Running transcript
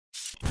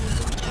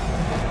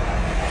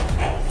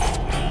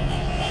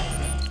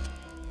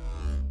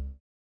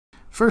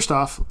First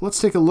off,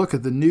 let's take a look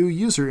at the new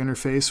user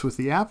interface with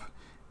the app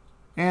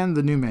and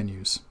the new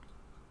menus.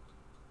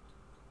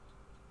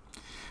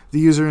 The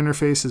user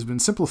interface has been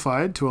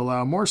simplified to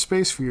allow more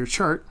space for your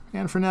chart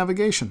and for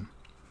navigation.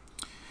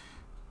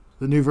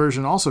 The new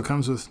version also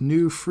comes with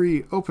new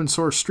free open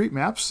source street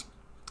maps.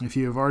 If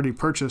you have already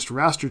purchased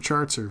raster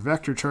charts or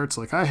vector charts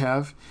like I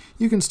have,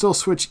 you can still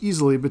switch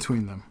easily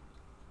between them.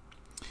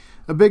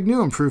 A big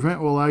new improvement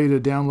will allow you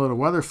to download a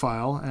weather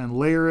file and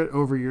layer it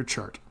over your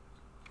chart.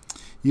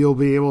 You'll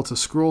be able to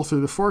scroll through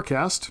the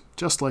forecast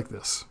just like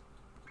this.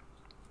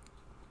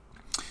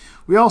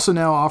 We also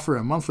now offer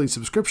a monthly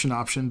subscription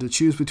option to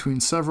choose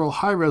between several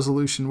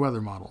high-resolution weather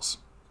models.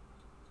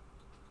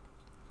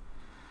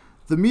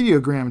 The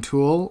Meteogram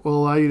tool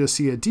will allow you to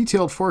see a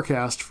detailed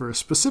forecast for a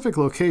specific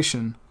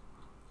location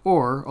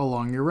or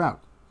along your route.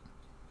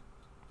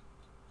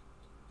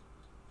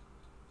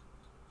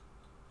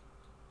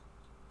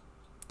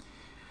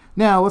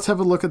 Now let's have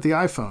a look at the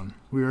iPhone.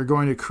 We are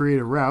going to create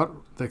a route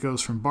that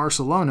goes from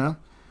Barcelona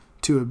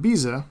to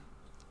Ibiza,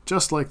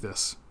 just like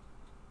this.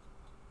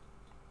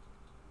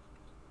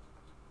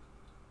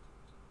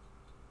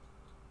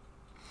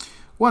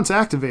 Once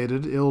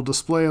activated, it will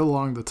display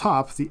along the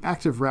top the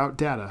active route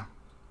data.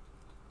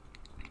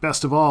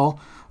 Best of all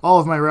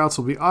of my routes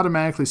will be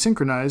automatically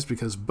synchronized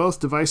because both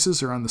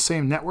devices are on the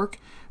same network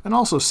and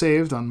also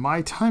saved on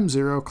my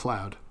TimeZero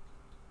cloud.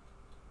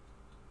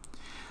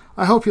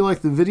 I hope you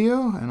liked the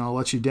video, and I'll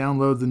let you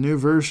download the new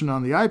version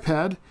on the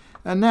iPad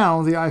and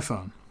now the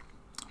iPhone.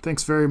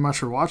 Thanks very much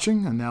for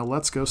watching, and now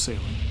let's go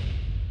sailing.